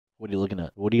What are you looking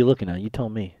at? What are you looking at? You tell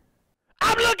me.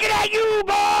 I'm looking at you,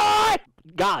 boy!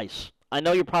 Guys, I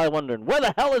know you're probably wondering, where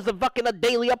the hell is the fucking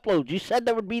daily uploads? You said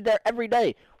they would be there every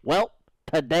day. Well,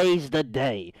 today's the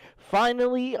day.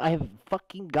 Finally, I have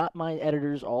fucking got my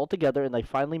editors all together, and they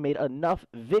finally made enough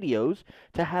videos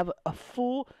to have a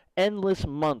full, endless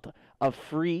month of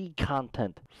free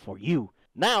content for you.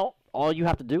 Now, all you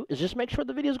have to do is just make sure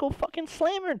the videos go fucking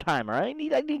slammer time, alright?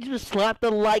 I need you to slap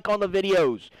the like on the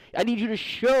videos. I need you to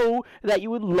show that you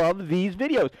would love these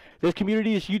videos. This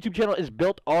community, this YouTube channel is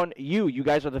built on you. You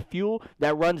guys are the fuel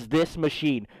that runs this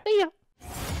machine. Yeah.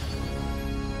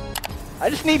 I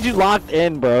just need you locked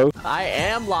in, bro. I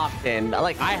am locked in.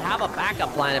 Like, I have a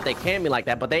backup plan if they can be like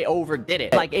that, but they overdid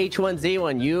it. Like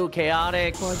H1Z1, you,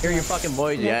 Chaotic. Here your fucking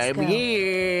boys. Yeah,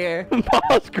 yeah.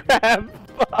 Boss grab.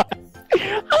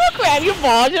 I'm gonna grab your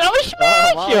balls and I'm gonna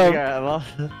smash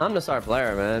you. I'm the star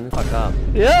player, man. Fuck up.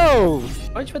 Yo.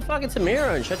 Why don't you put fucking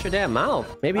Samira and shut your damn mouth?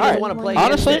 Maybe you don't want to play.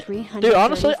 Honestly, dude,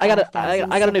 honestly, I got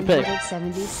a new pick.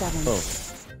 Oh.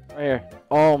 Right here.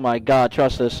 Oh my god,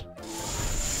 trust this.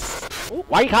 Ooh,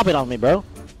 why are you copying on me, bro?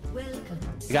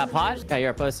 You got pot? Yeah, you're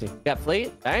a pussy. You got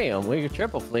fleet? Damn, we're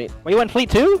triple fleet. Well, you went fleet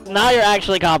too? Now you're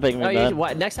actually copying me, man.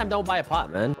 What? Next time, don't buy a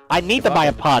pot, man. I need to buy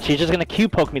a pot. She's just gonna Q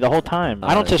poke me the whole time.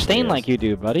 I don't sustain like you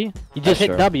do, buddy. You just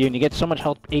hit W and you get so much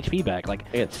health HP back. Like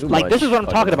this is what I'm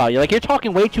talking about. You're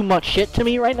talking way too much shit to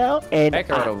me right now. And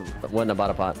wouldn't have bought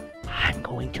a pot. I'm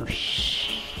going to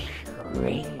strangle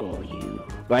you.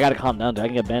 But I gotta calm down, dude. I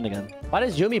can get banned again. Why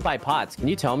does Yumi buy pots? Can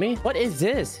you tell me? What is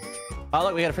this? Oh,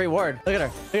 look, we got a free ward. Look at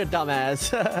her. Look at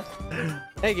dumbass.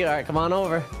 Thank you. All right, come on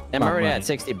over. I'm already at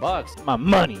 $60. My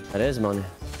money. That is money.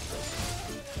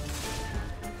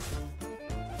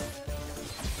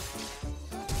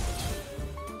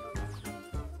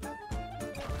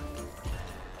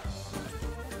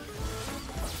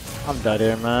 I'm done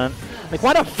here, man. Like,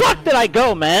 why the fuck did I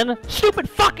go, man? Stupid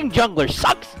fucking jungler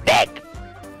sucks dick.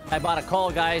 I bought a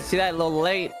call, guys. See that? A little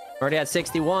late. Already at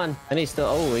 61. And he's still...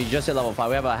 Oh, he just hit level 5.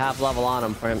 We have a half level on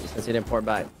him for him since he didn't pour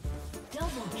back. Double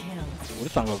kill.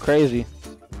 This song go crazy.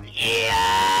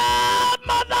 Yeah,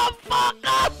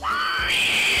 motherfucker!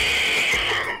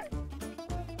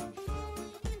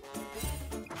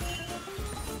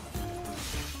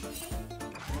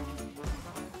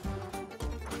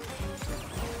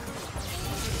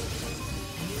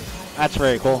 That's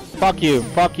very cool. Fuck you.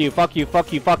 Fuck you. Fuck you.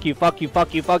 Fuck you. Fuck you. Fuck you.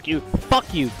 Fuck you. Fuck you.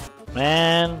 Fuck you.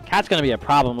 Man, cat's gonna be a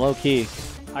problem, low key.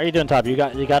 How you doing, Top? You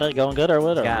got it going good or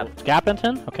what?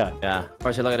 Gapington? Okay. Yeah.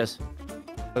 Horsey, look at this.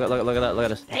 Look at that. Look at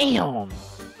this. Damn.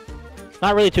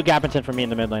 Not really too Gapington for me in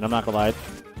the mid lane. I'm not gonna lie.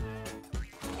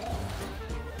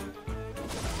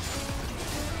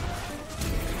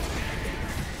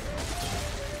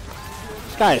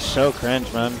 This guy is so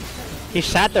cringe, man. He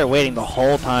sat there waiting the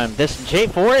whole time. This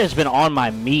J4 has been on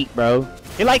my meat, bro.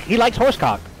 He likes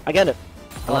horsecock. I get it.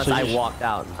 Unless I walked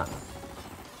out.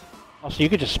 Oh, so you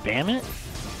could just spam it?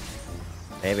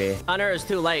 Maybe. Hunter is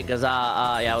too late because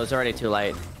yeah, it was already too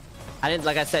late. I didn't,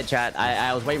 like I said, chat.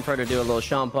 I was waiting for her to do a little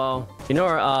shampoo. You know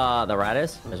where the rat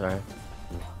is? It's right here.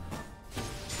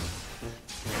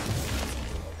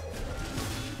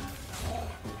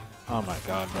 Oh my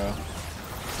god, bro.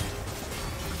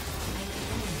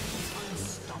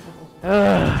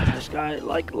 This guy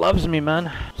loves me,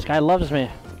 man. This guy loves me.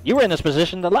 You were in this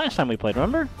position the last time we played,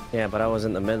 remember? Yeah, but I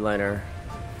wasn't the mid laner.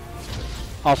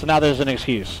 Oh, so now there's an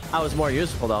excuse. I was more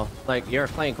useful though. Like, you're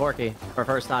playing Corky for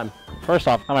first time. First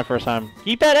off, not my first time.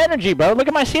 Keep that energy, bro. Look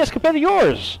at my CS compared to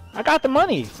yours. I got the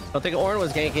money. I don't think Ornn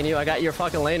was ganking you. I got your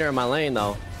fucking laner in my lane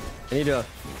though. I need to.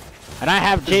 And I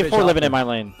have J4 living in my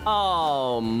lane.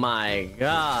 Oh my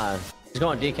god. He's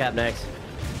going decap next.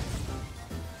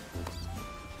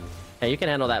 Hey, you can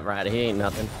handle that rat. He ain't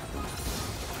nothing.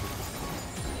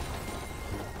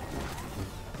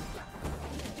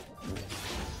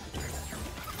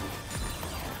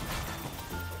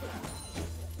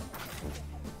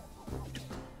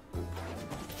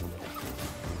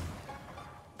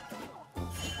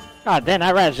 God damn,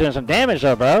 that rat's doing some damage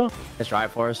though, bro. It's right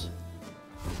for us.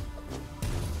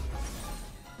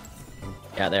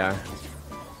 Yeah, they are.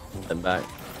 Them back.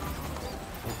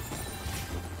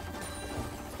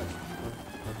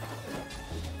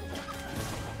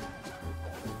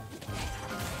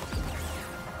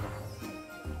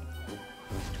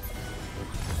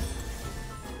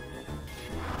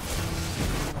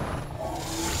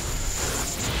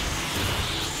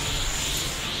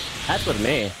 That's with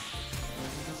me.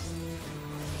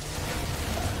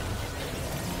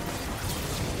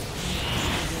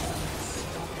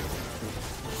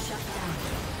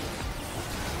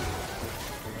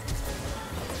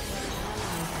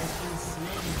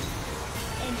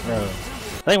 Bro.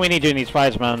 I think we need you in these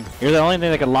fights, man. You're the only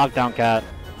thing that can lock down Cat.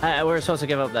 We were supposed to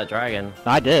give up that dragon.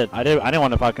 No, I did. I didn't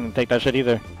want to fucking take that shit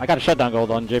either. I got a shutdown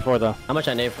gold on J4 though. How much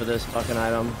I need for this fucking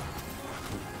item?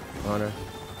 Honor.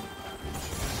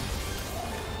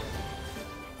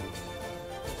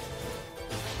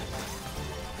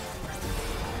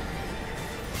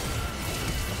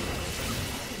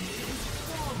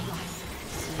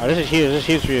 Oh, this is huge. This is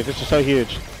huge for you. This is so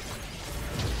huge.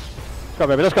 Let's go,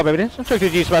 baby. Let's go, baby. This is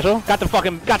HORSEY2G special. Got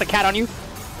the cat on you.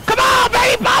 Come on,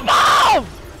 baby. Pop off!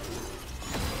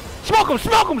 Smoke him,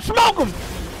 smoke him, smoke him!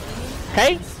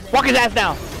 Okay? Walk his ass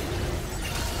down.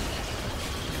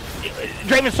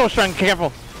 Draven's so strong.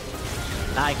 Careful.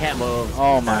 I can't move.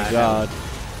 Oh my god.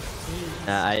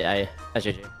 That's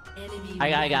GG.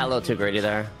 I got a little too greedy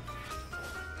there.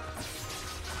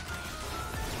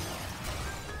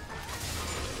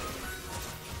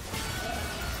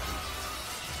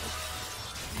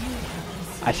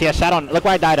 I see I sat on, look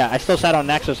where I died at. I still sat on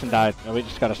Nexus and died. Oh, we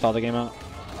just gotta stall the game out.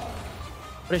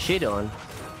 What is she doing?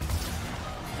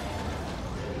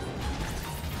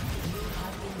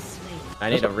 I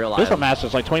need a real item. This master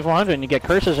is like 2400 and you get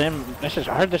curses and this is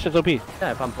hard. This is OP.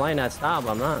 Yeah, if I'm playing that style,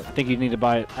 I'm not. I think you need to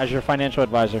buy it as your financial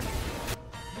advisor.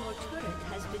 Your turret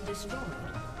has been destroyed.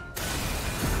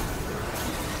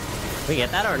 We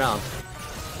get that or no?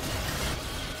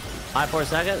 5 for a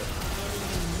second.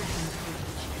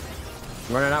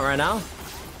 I'm running out right now.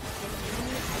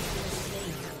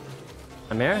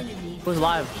 I'm here. Who's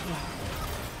alive?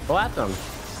 Go after him.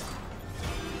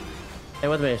 Stay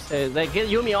with me. They get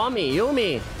Yumi on me.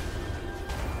 Yumi.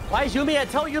 Why is Yumi? I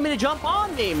tell Yumi to jump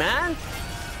on me, man.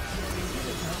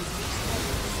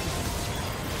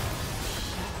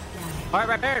 All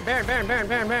right, Baron.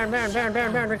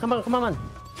 Come on.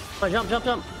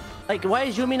 Jump. Like, why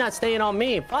is Yumi not staying on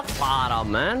me? Fuck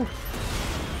bottom, man.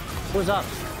 Who's up?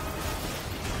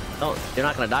 Oh, you're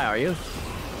not gonna die, are you?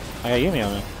 I got Yumi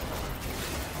on me.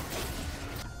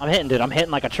 I'm hitting, dude. I'm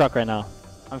hitting like a truck right now.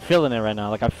 I'm feeling it right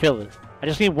now. Like, I feel it. I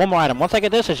just need one more item. Once I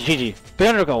get this, it's GG.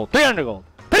 300 gold. 300 gold.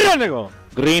 300 gold.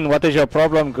 Green, what is your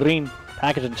problem? Green.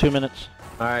 Package in 2 minutes.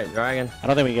 All right, Dragon. I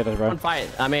don't think we can get this, bro. One fight.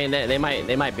 I mean, they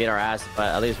might beat our ass,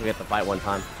 but at least we get to fight one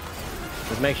time.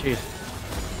 Just make sure you...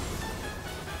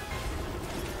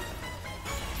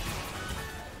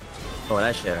 Oh,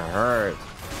 that shit hurts.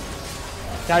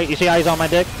 You see how he's on my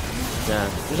dick? Yeah.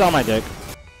 He's on my dick.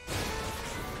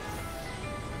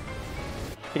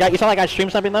 You saw that guy stream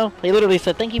sniping though? He literally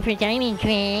said, "Thank you for gaming,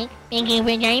 Craig. Thank you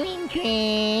for gaming,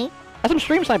 Craig." That's some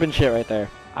stream sniping shit right there.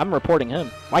 I'm reporting him.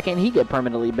 Why can't he get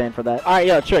permanently banned for that? All right,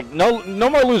 yo, Trick. No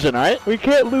more losing. All right? We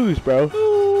can't lose, bro.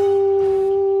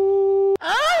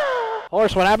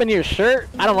 Horse, what happened to your shirt?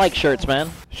 I don't like shirts, man.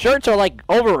 Shirts are like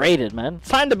overrated, man. It's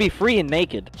time to be free and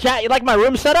naked. Chat, you like my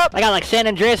room setup? I got like San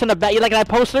Andreas in the back. You like that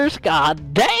posters?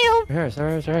 God damn. Here.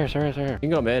 You can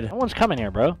go mid. No one's coming here,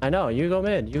 bro. I know. You go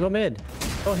mid.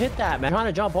 Go hit that, man. I'm trying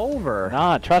to jump over.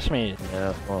 Nah, trust me.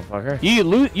 Yeah, motherfucker. You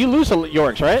lose to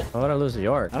Yorks, right? Why would I lose to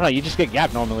York? I don't know. You just get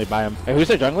gapped normally by him. Hey, who's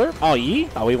the jungler? Oh, Yi?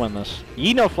 Oh, we win this.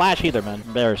 Yi no flash either, man.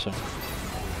 Embarrassing.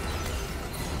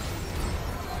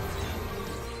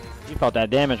 He felt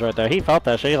that damage right there. He felt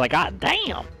that shit. He's like, God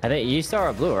damn. I think you star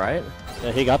or blue, right?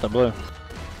 Yeah, he got the blue.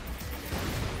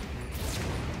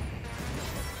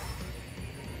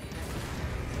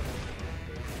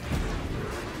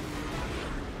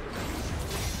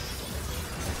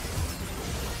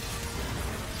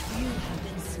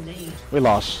 We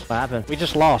lost. What happened? We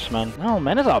just lost, man. No,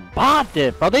 man, it's a bot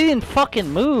dip, bro. They didn't fucking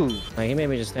move. Like, he made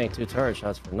me just tank 2 turret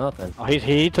shots for nothing. Oh,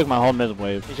 he took my whole mid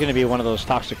wave. He's gonna be one of those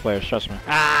toxic players, trust me.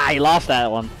 Ah, he lost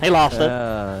that one. He lost it.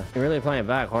 You're really playing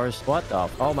back, Horse. What the?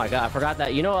 Oh my god, I forgot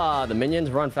that. You know, the minions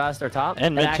run faster top?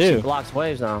 And mid it actually too. blocks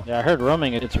waves now. Yeah, I heard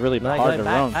roaming. It's really hard to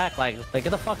roam. Back, like, get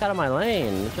the fuck out of my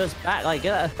lane. Just back, like,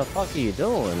 what the fuck are you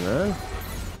doing, man?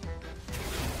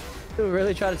 Dude,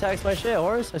 really try to tax my shit,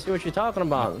 Horse? I see what you're talking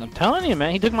about. I'm telling you,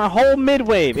 man. He took my whole mid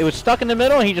wave. It was stuck in the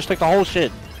middle, and he just took the whole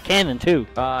shit. Cannon, too.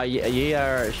 You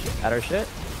are at our shit?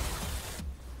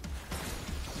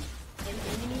 An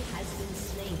enemy has been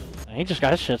slain. He just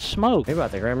got his shit smoked. He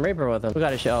brought the Grim Reaper with him. We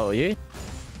got a shit. Oh, you?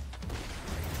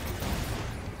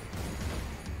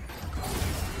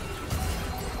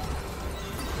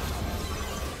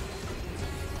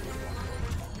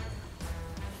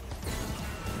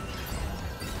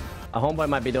 A homeboy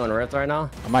might be doing Rift right now.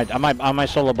 I might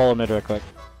solo bowl mid real quick.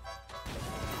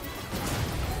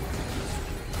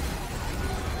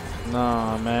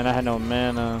 No, man, I had no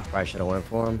mana. Probably should have went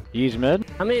for him. He's mid?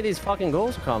 How many of these fucking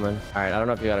goals are coming? Alright, I don't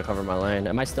know if you gotta cover my lane.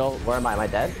 Am I still... Where am I? Am I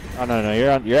dead? Oh, no,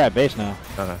 you're at base now.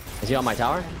 Okay. Is he on my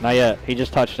tower? Not yet. He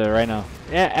just touched it right now.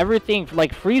 Yeah, everything,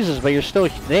 like, freezes, but you're still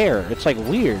there. It's, like,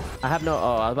 weird. I have no...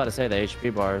 Oh, I was about to say the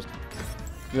HP bars.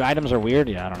 Your items are weird?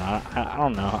 Yeah, I don't know. I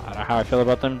don't know how I feel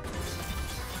about them.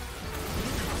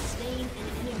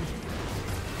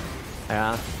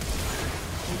 Yeah.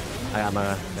 I got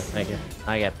my... Thank you.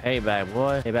 I get payback,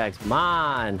 boy. Payback's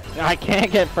mine. I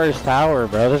can't get first tower,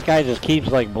 bro. This guy just keeps,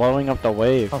 like, blowing up the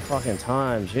wave. Oh, fucking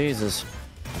time. Jesus.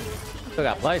 Still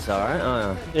got plays, though, right?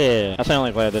 Oh, Yeah, that's the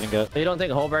only play I didn't get. yeah. You don't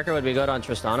think Hullbreaker would be good on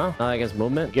Tristana? Not against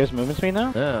movement? Gives movement speed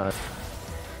now? Yeah.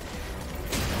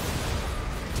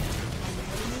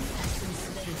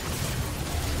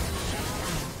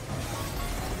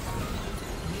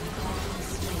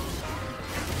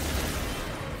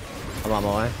 I'm on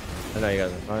my way. I know you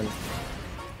guys are fine.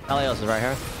 Helios is right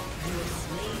here.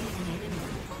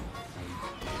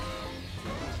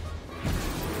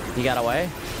 He got away.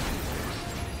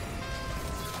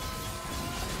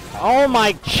 Oh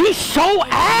my, she's so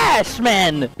ass,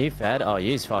 man! He fed? Oh,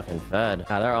 he's fucking fed.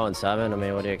 Yeah, they're 0-7. I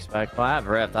mean, what do you expect? Well, I have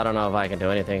Rift. I don't know if I can do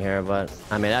anything here, but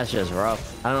I mean, that's just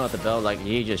rough. I don't know what to build. Like,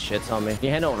 he just shits on me. You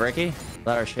handle Ricky?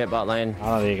 Let our shit bot lane. I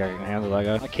don't think I can handle that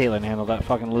guy. Let Caitlyn handle that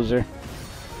fucking loser.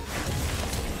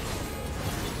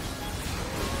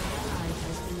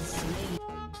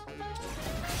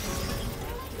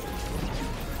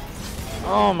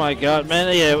 Oh my god,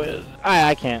 man. Yeah,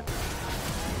 I can't.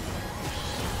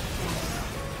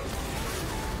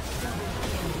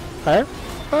 Huh?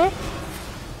 Huh?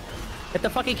 Hit the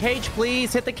fucking cage,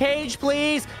 please. Hit the cage,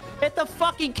 please. Hit the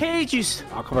fucking cage, you...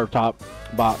 I'll cover top,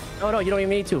 bot. No, you don't even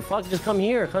need to. Fuck, just come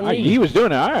here. Come here. He was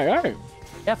doing it. Alright.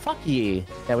 Yeah, fuck ye.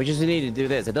 Yeah, we just need to do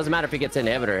this. It doesn't matter if he gets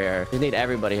inhibitor here. We need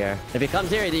everybody here. If he comes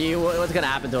here, what's gonna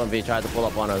happen to him if he tries to pull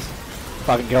up on us?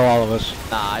 Fucking kill all of us.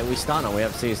 Nah, we stun him. We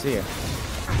have CC.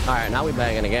 Alright, now we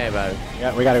banging the game, baby.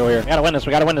 Yeah, we gotta go here. We gotta win this.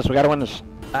 We gotta win this. We gotta win this.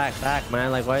 Back,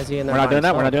 man. Like, why is he in there? We're not doing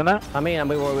that. We're not doing that. I mean,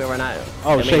 we were not.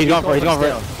 Oh, shit. He's going for it. He's going for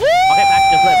it. Okay, back.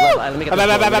 Just live. Let me get this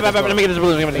blue. Let me get this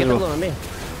blue. Let me get this blue.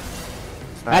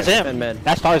 That's him.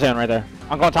 That's Tarzan right there.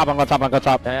 I'm going top.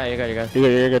 Yeah, you're good.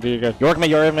 You're good.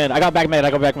 You're mid. I got back mid.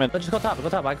 Just go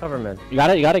top. I cover mid. You got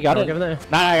it. Give it there.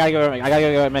 Nah, I gotta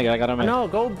go mid. No,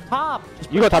 go top.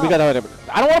 You go top. I don't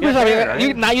want to push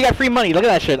up. Now you got free money. Look at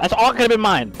that shit. That's all could have been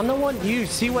mine. I'm the one. You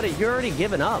see what you're already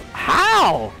giving up.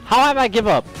 How? How have I give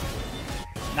up?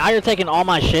 Now you're taking all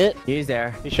my shit. He's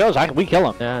there. He shows we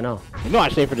kill him. Yeah, I know. You know I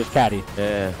stay for this caddy.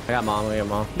 Yeah. I got mom.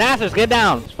 Nasus, get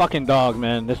down. This fucking dog,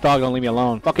 man. This dog don't leave me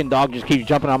alone. Fucking dog just keeps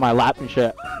jumping on my lap and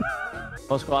shit.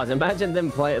 Both squads. Imagine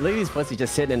them playing. Look at these pussies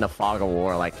just sitting in the fog of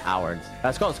war like cowards.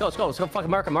 Let's go.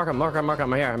 Fucking mark him.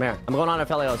 I'm here. I'm going on to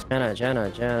Felios.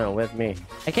 Jenna, with me.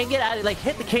 I can't get out of it. Like,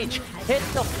 hit the cage. Hit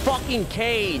the fucking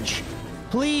cage.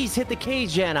 Please hit the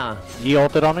cage, Jenna. You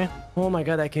ulted on me? Oh my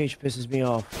god, that cage pisses me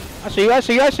off. I see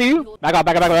you. Back up.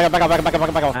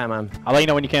 Hi, man. I'll let you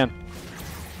know when you can.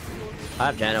 I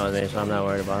have Jenna with me, so I'm not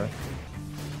worried about it.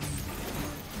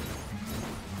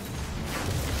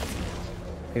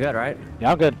 You good, right?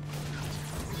 Yeah, I'm good.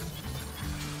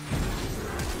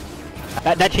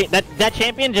 That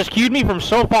champion just queued me from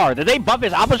so far. Did they buff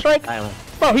his Alpha Strike?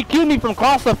 Bro, he queued me from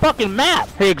across the fucking map.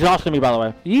 He exhausted me, by the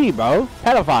way. Yee, bro.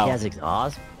 Pedophile. He has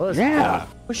exhaust? Yeah.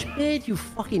 Push mid, you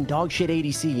fucking dog shit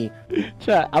ADC.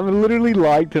 Chat, I'm literally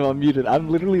lying to him. I'm muted. I'm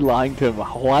literally lying to him.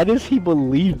 Why does he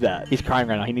believe that? He's crying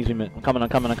right now. He needs me mid. I'm coming.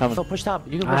 No, push top.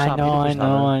 You can push top.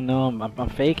 I know. I'm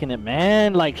faking it,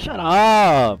 man. Like, shut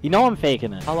up. You know I'm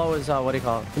faking it. Hello is, what do you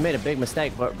call it? You made a big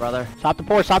mistake, brother. Stop the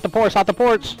ports. She stopped the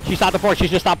ports.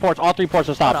 She's just stopped ports. All 3 ports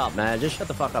are stopped. Shut up, man. Just shut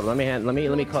the fuck up. Let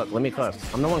me cook.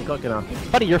 I'm the one cooking now.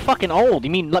 Buddy, you're fucking old.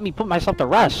 You mean let me put myself to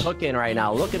rest? I'm cooking right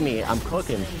now. Look at me. I'm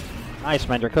cooking. Nice,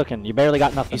 man. You're cooking. You barely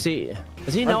got nothing. You see,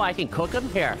 does he know I can cook him?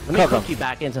 Here, let me cook you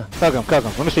back into... Cook him.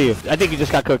 Let me see you. I think you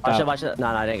just got cooked. Watch it. No,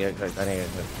 I didn't get cooked.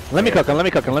 Let me cook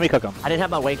him. I didn't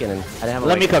have my awakening.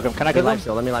 Let me cook him. Can I cook him?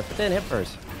 Still. Let me life. Put that in hit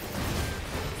first.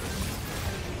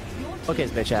 Okay,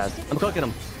 his bitch ass. I'm cooking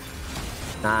him.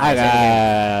 Nah,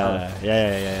 yeah.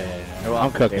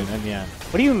 I'm cooking in the end.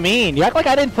 What do you mean? You act like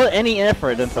I didn't put any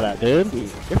effort into that, dude.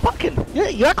 You're fucking...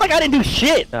 You act like I didn't do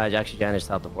shit. Actually, Janice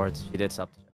stopped the boards. She did stop.